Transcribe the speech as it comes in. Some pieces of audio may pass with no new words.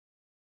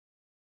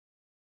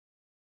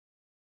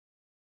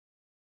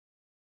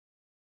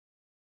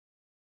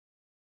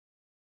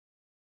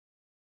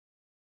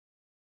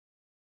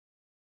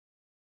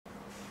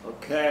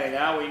Okay,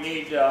 now we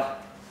need to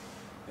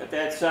get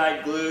that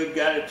side glued,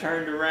 got it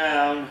turned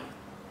around.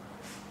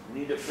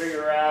 We need to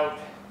figure out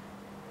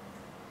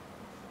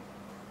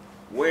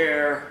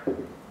where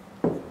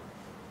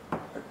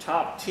our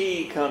top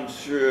T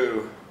comes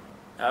through.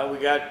 Now we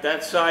got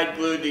that side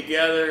glued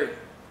together.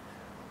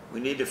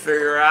 We need to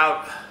figure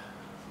out,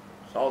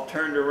 it's all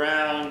turned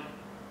around.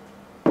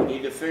 We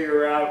need to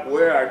figure out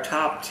where our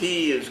top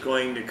T is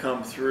going to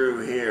come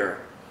through here.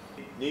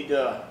 We need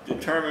to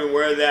determine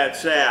where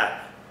that's at.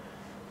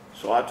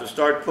 So I'll have to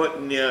start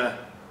putting the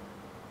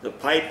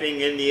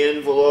piping in the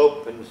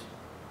envelope and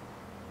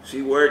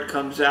see where it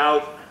comes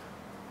out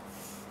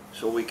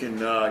so we can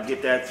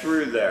get that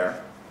through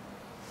there.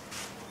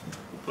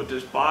 We'll put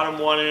this bottom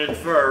one in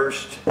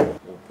first.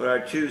 We'll put our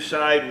two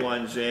side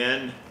ones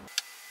in.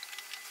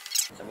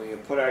 And we can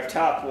put our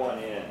top one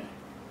in.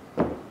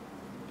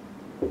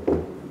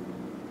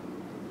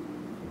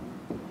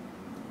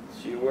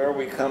 See where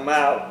we come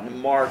out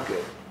and mark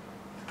it.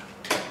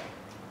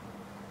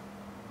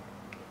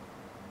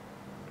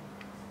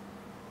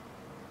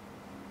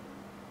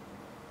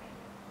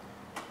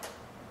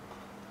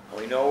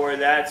 We know where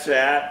that's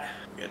at.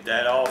 Get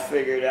that all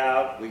figured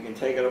out. We can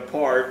take it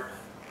apart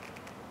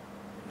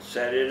and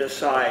set it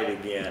aside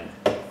again.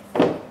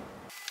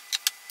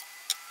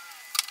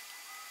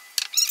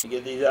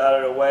 Get these out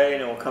of the way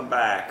and then we'll come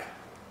back.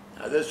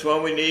 Now this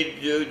one we need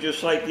to do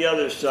just like the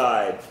other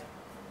side.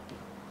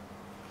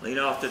 Clean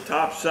off the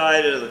top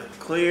side of the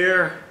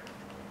clear.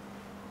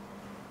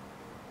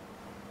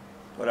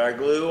 Put our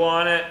glue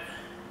on it.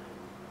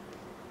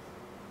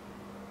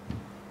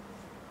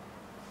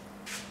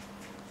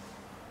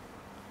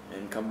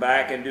 And come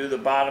back and do the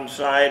bottom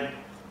side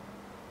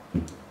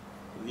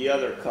with the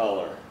other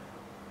color.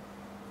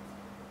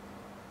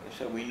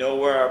 So we know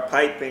where our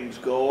piping's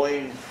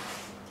going.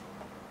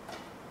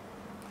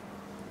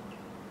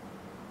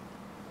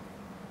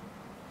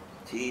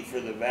 T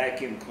for the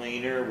vacuum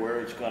cleaner,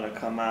 where it's going to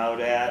come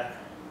out at.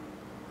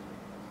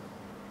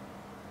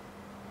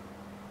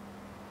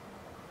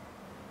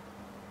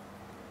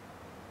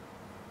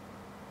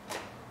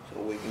 So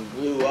we can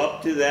glue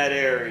up to that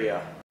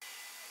area.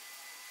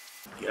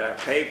 Get our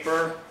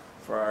paper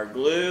for our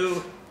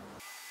glue.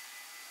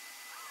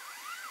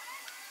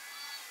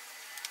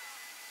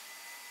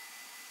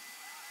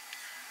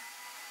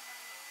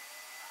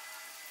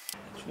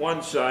 It's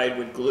one side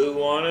with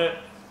glue on it.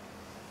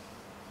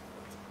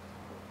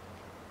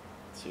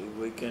 See if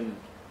we can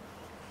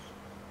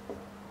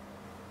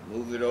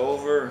move it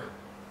over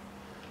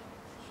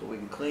so we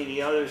can clean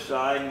the other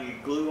side and you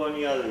glue on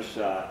the other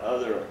side,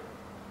 other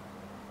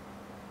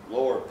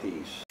lower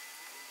piece.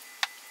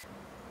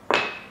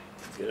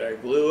 Get our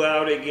glue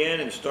out again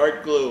and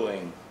start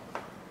gluing.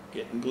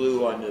 Getting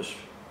glue on this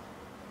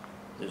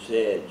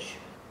edge.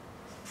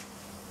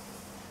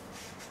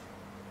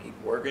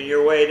 Keep working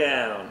your way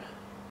down.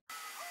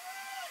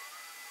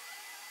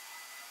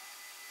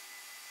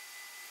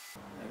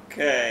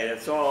 Okay,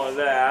 that's all of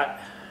that.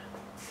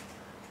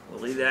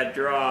 We'll leave that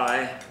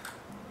dry.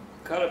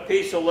 Cut a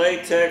piece of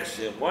latex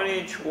 1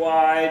 inch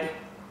wide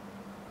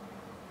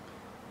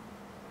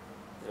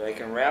that I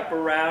can wrap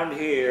around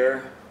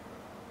here,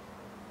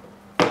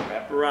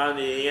 wrap around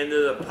the end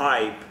of the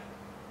pipe.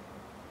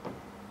 And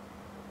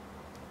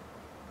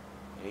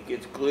it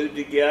gets glued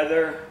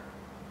together.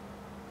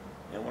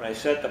 And when I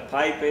set the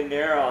pipe in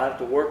there, I'll have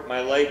to work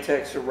my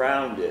latex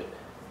around it.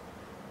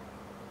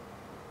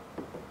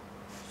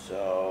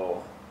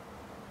 So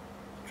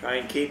try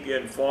and keep you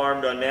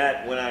informed on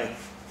that when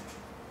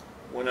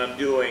I'm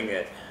doing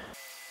it.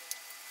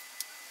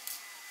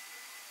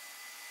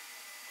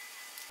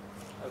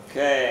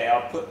 Okay,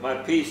 I'll put my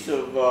piece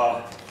of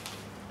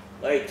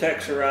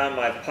latex around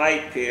my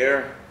pipe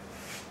here.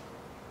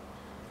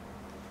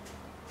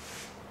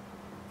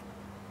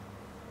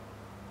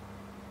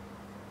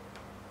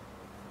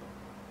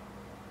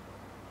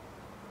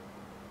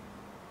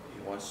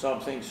 You want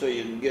something so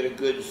you can get a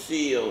good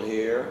seal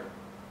here.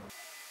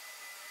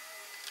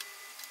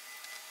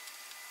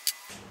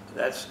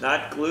 That's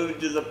not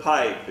glued to the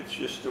pipe, it's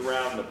just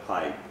around the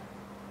pipe.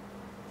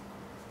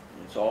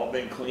 It's all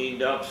been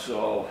cleaned up,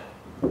 so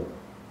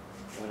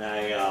when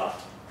I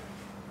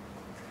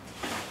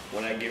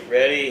get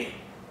ready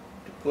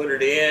to put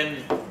it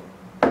in,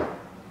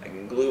 I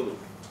can glue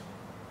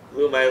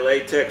my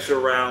latex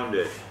around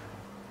it.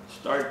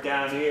 Start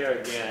down here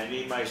again. I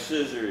need my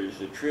scissors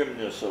to trim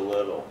this a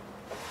little.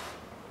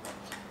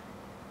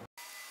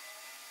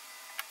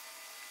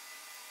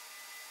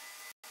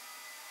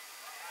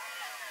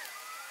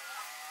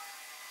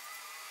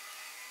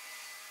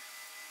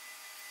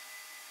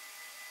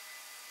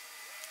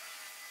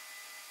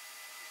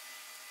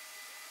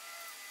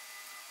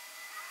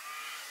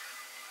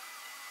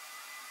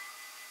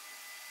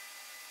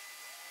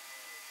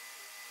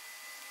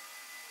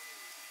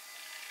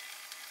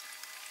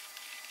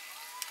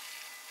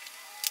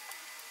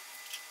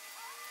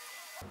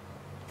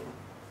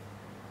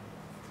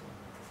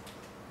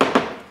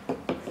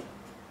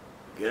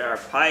 Get our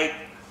pipe,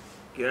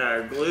 get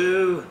our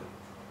glue.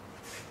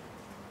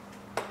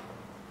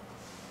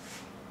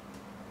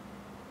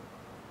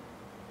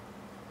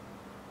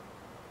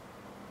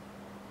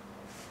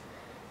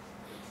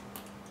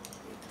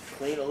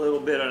 Clean a little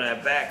bit on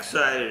that back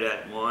side of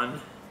that one.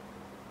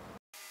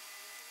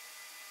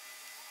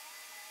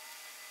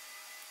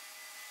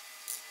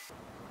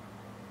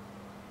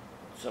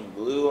 Some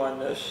glue on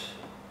this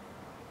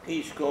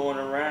piece going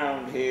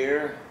around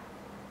here.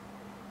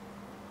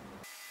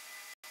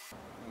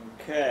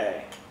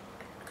 Okay.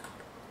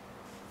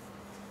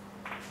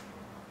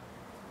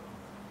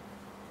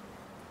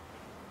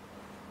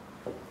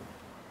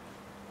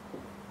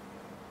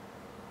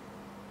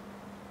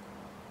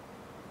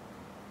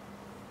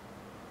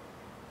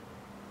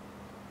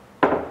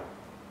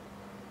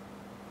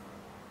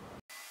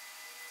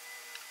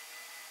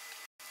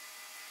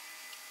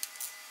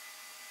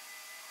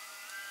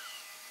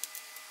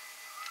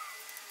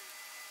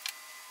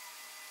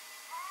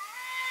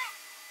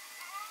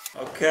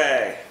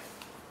 Okay,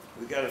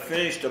 we got to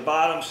finish the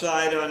bottom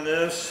side on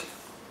this.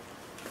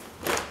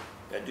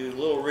 Got to do a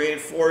little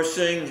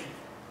reinforcing.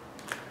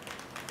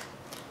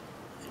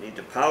 I need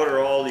to powder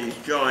all these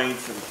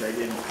joints, which I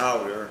didn't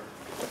powder.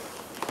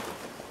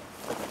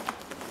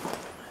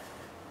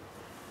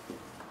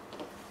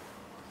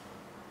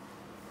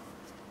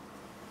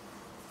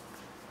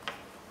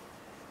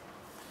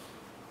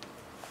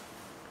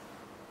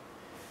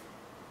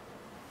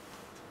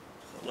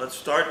 So let's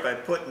start by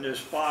putting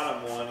this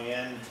bottom one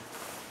in.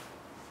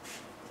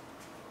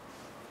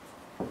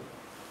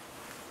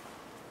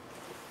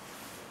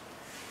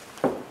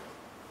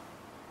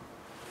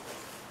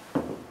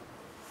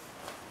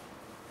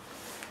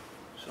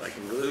 So I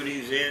can glue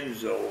these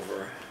ends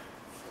over.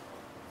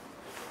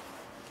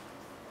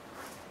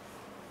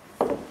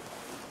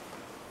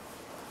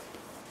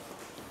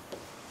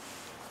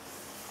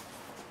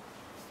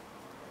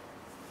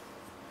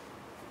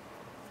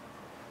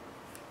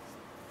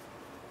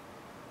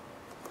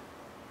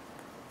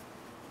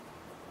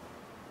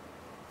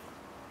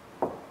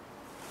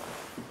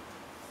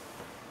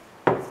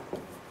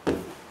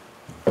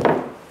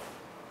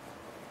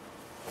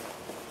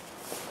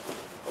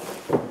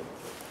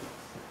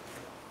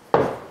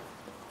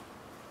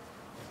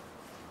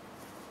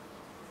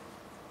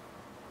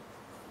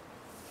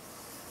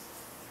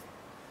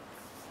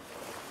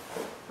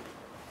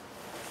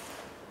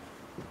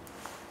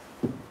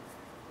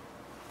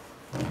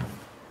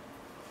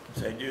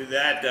 As I do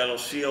that, that'll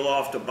seal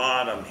off the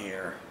bottom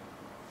here.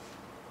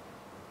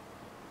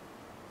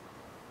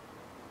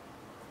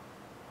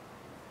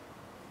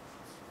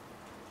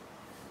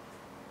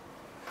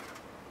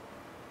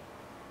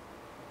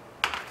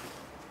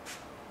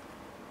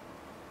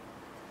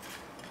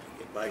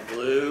 Get my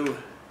glue.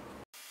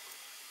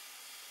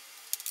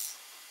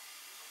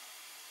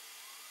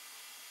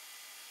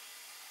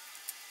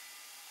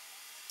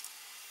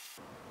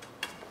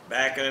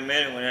 Back in a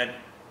minute when that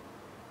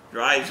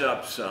dries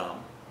up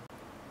some.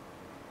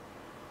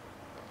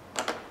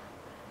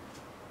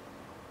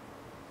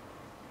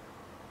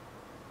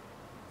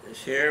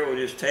 This here we'll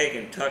just take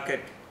and tuck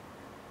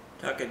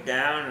it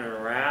down and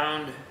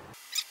around.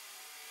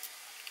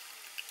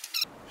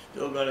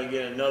 Still going to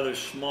get another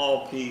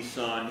small piece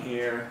on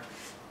here.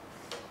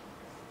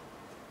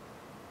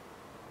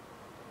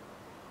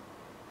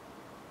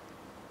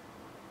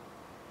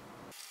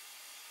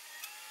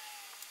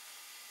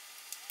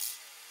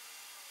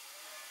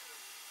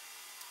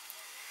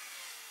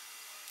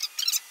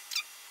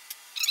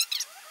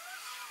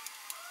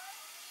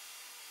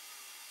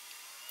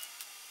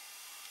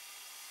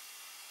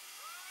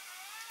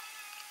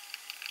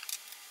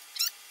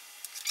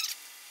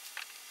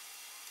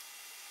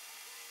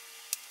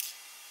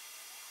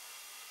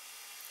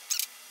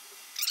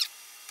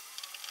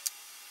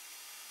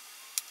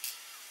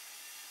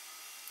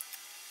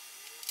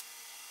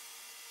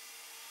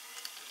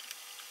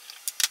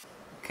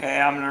 Okay,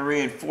 I'm going to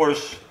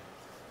reinforce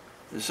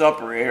this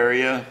upper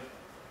area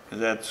because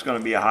that's going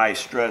to be a high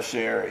stress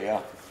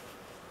area.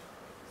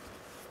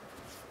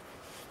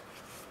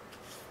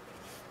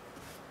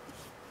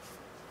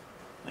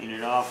 Clean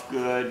it off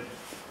good.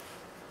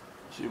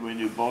 See if we can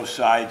do both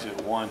sides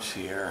at once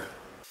here.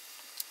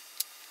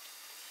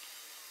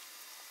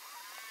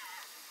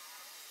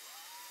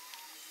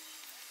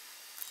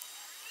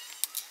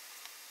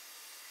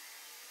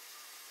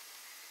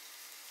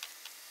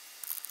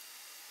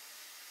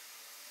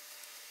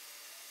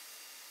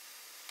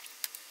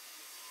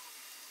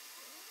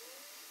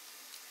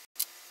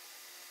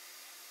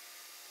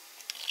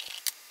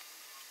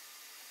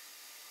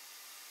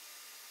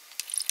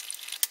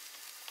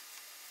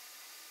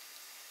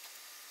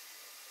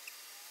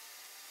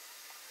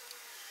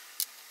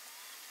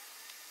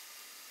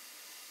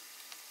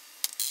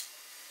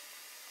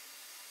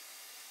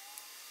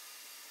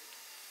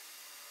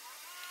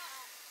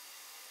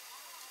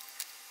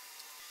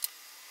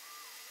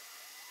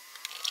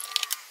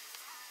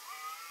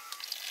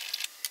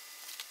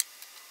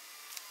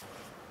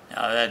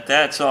 Now that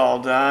that's all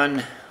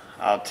done,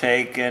 I'll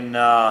take and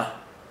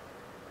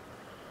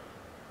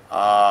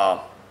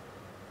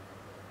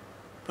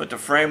put the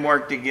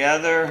framework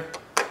together,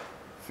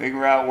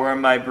 figure out where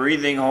my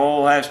breathing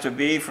hole has to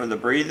be for the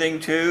breathing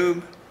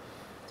tube,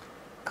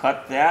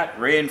 cut that,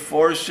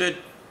 reinforce it,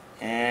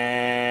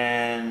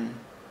 and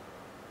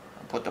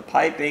I'll put put the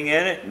piping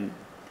in it and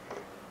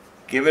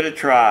give it a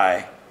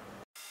try.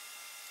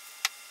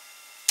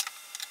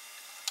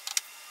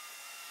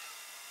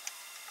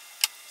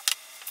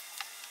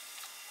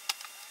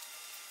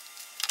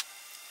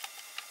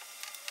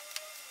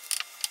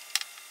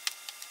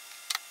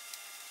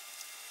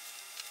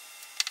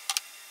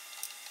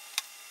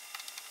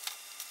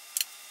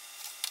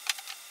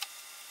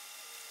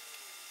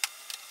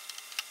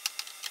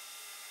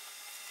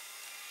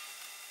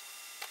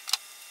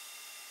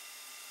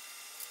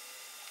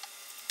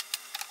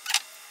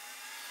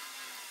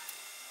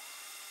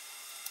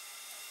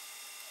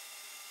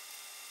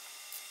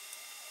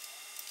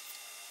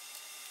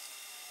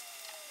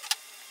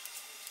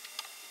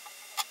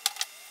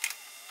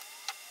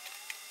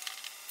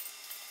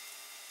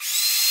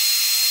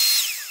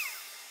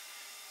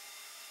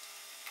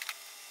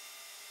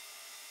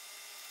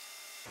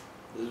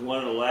 This is one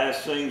of the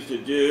last things to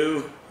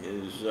do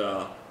is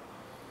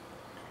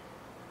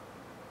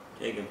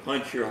take and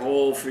punch your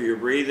hole for your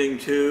breathing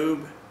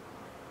tube.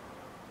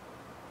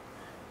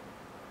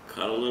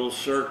 Cut a little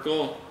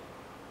circle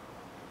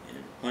and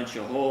punch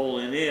a hole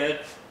in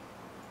it.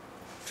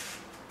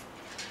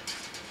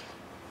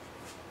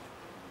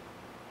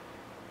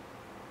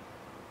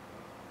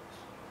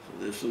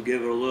 So this will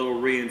give it a little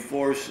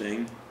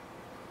reinforcing.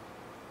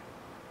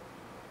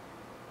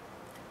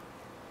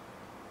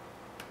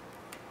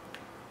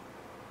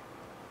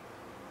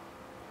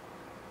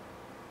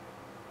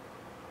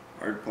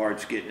 Hard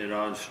part's getting it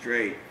on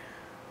straight.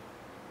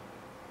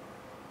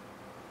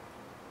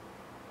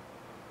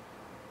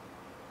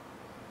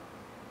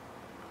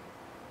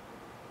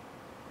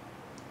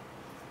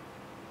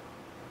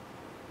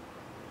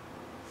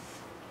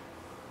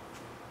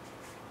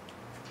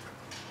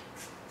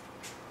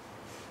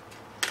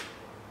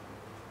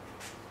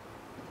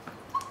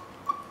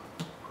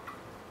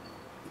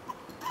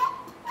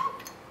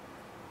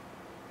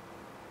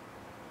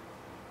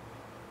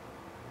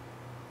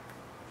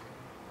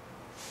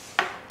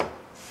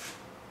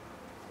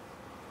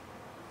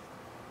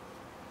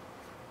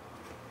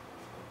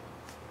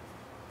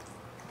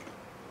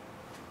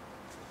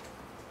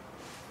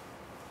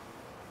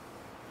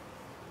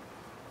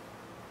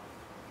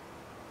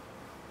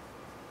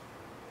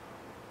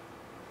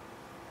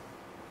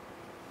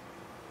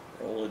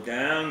 Roll it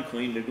down,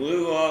 clean the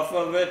glue off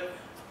of it.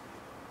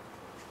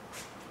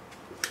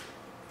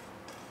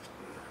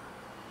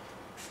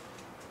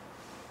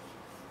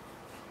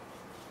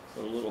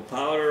 Put a little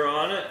powder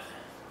on it.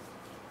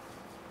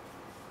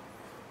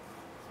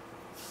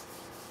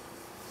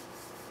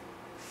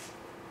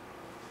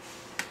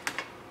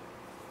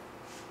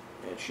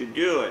 That should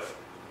do it.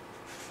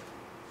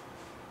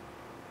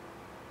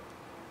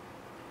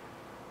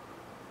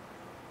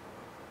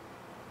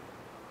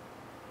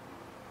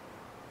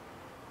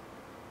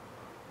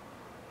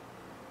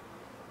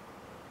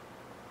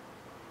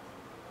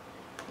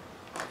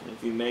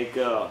 If you make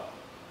a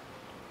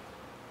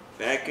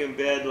vacuum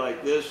bed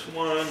like this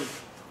one,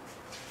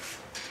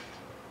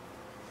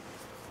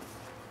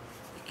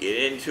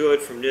 get into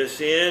it from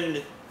this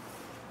end.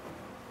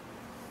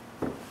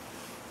 You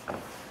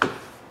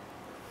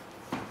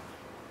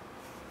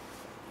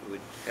would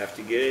have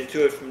to get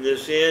into it from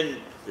this end.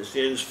 This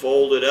end's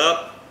folded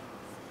up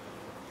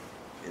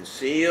and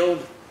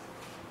sealed.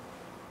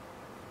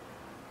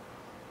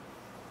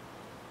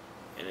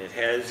 And it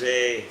has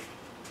a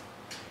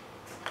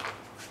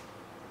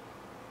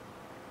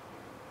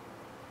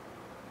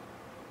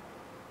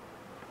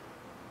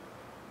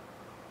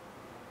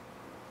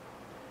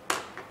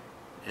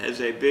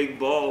big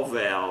ball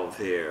valve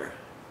here,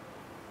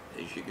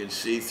 as you can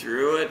see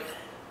through it.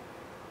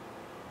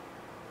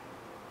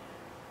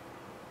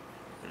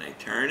 When I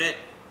turn it,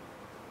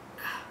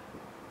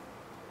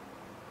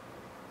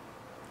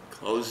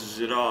 closes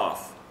it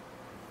off,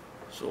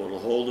 so it'll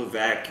hold a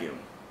vacuum.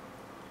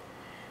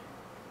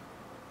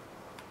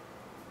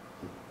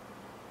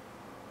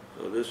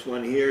 So this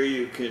one here,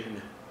 you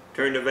can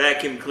turn the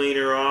vacuum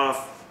cleaner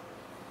off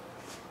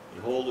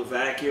and hold a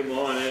vacuum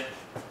on it.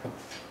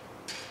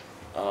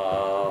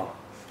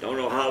 Don't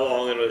know how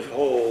long it'll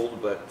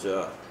hold, but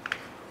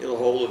it'll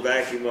hold a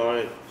vacuum on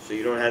it, so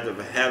you don't have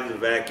to have the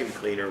vacuum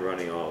cleaner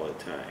running all the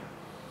time.